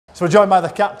So we're joined by the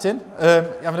captain. You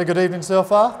having a good evening so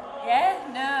far? Yeah,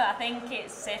 no, I think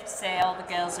it's safe to say all the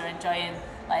girls are enjoying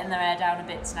letting their hair down a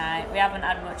bit tonight. We haven't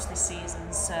had much this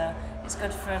season, so it's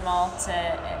good for them all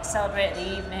to celebrate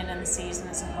the evening and the season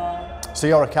as a whole. So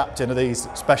you're a captain of these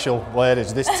special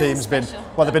ladies. This team's been,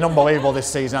 well, they've been unbelievable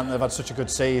this season, haven't they? They've had such a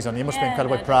good season. You must be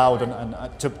incredibly proud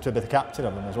and to be the captain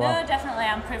of them as well. No, definitely,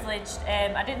 I'm privileged.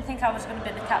 I didn't think I was going to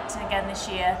be the captain again this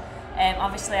year.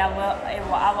 Obviously, I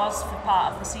was for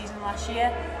part of the season last year,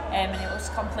 and it was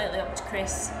completely up to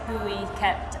Chris, who he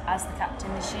kept as the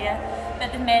captain this year.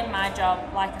 But they made my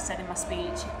job, like I said in my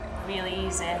speech, really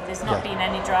easy. There's not been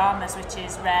any dramas, which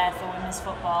is rare for women's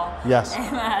football, yes,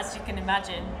 as you can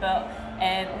imagine. But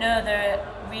no, they're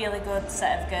a really good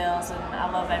set of girls, and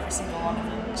I love every single one of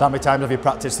them. So how many times have you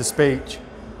practiced the speech?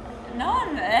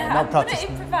 None. I'm good at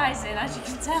improvising, as you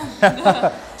can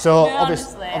tell. So no,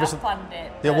 obviously, I've planned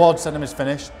it. The award ceremony is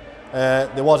finished.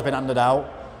 The award's been handed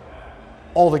out.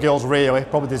 All the girls really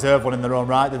probably deserve one in their own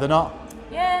right, do they not?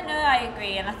 Yeah, no, I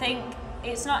agree, and I think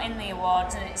it's not in the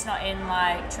awards and it's not in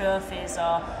like trophies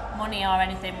or money or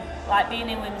anything. Like being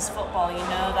in women's football, you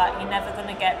know that you're never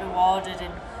going to get rewarded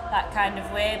in that kind of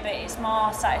way, but it's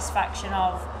more satisfaction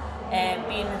of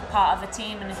being part of a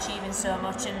team and achieving so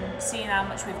much and seeing how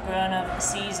much we've grown over the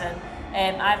season.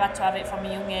 I've had to have it from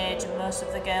a young age, and most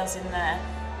of the girls in there,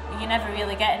 you never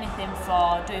really get anything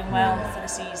for doing well for the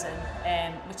season,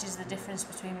 which is the difference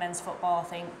between men's football, I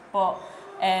think. But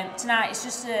tonight it's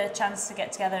just a chance to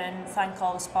get together and thank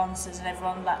all the sponsors and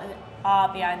everyone that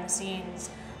are behind the scenes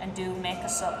and do make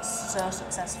us so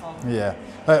successful. Yeah.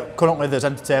 Currently there's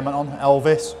entertainment on.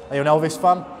 Elvis. Are you an Elvis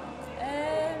fan?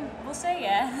 We'll say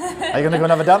yeah. Are you going to go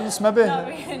and have a dance maybe?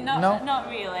 Not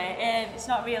really. It's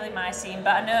not really my scene,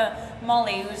 but I know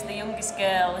Molly, who's the youngest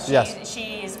girl,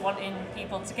 she is wanting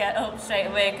people to get up straight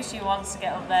away because she wants to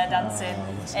get up there dancing.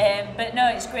 But no,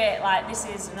 it's great. Like, this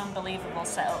is an unbelievable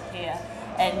setup here,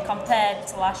 and compared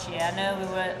to last year, I know we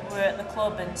were at the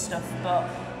club and stuff, but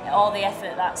all the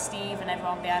effort that Steve and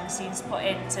everyone behind the scenes put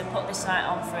in to put this night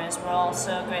on for us, we're all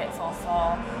so grateful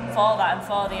for that and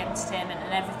for the entertainment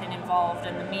and everything involved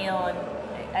and the meal, and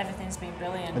everything's been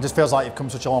brilliant. It just feels like you've come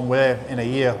such a long way in a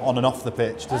year on and off the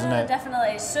pitch, doesn't it? Definitely,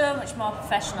 it's so much more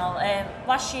professional.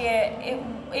 Last year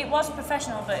it was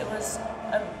professional, but it was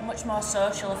a much more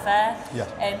social affair.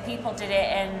 And people did it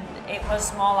and it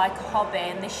was more like a hobby,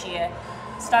 and this year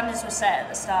standards were set at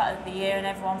the start of the year and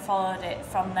everyone followed it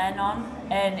from then on,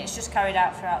 and it's just carried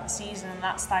out throughout the season, and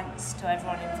that's thanks to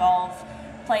everyone involved.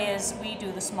 Players, we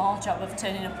do the small job of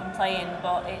turning up and playing,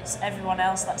 but it's everyone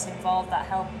else that's involved that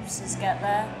helps us get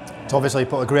there. So obviously you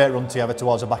put a great run together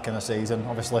towards the back end of the season,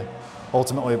 obviously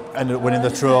ultimately ended up winning the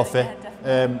trophy.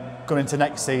 Going into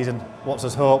next season, what's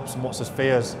his hopes and what's his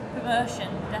fears? Promotion,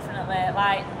 definitely.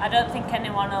 Like, I don't think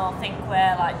anyone will think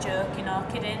we're like joking or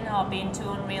kidding or being too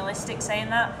unrealistic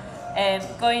saying that.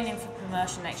 Going in for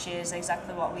promotion next year is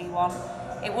exactly what we want.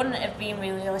 It wouldn't have been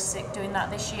realistic doing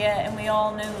that this year, and we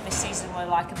all knew this season were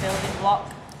like a building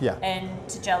block. And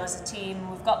to gel as a team,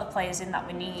 we've got the players in that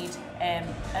we need, and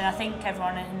I think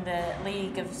everyone in the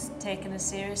league has taken us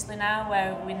seriously now,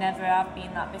 where we never have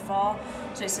been that before.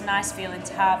 So it's a nice feeling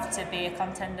to have to be a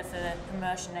contender for the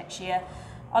promotion next year.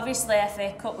 Obviously,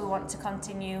 FA Cup, we want to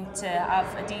continue to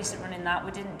have a decent run in that. We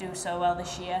didn't do so well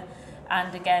this year,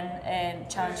 and again,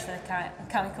 challenge for the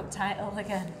County Cup title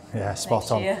again. Yeah,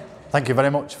 spot on. Thank you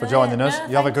very much for joining us.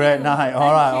 You have a great night.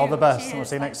 All right, all the best. We'll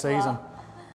see you next season.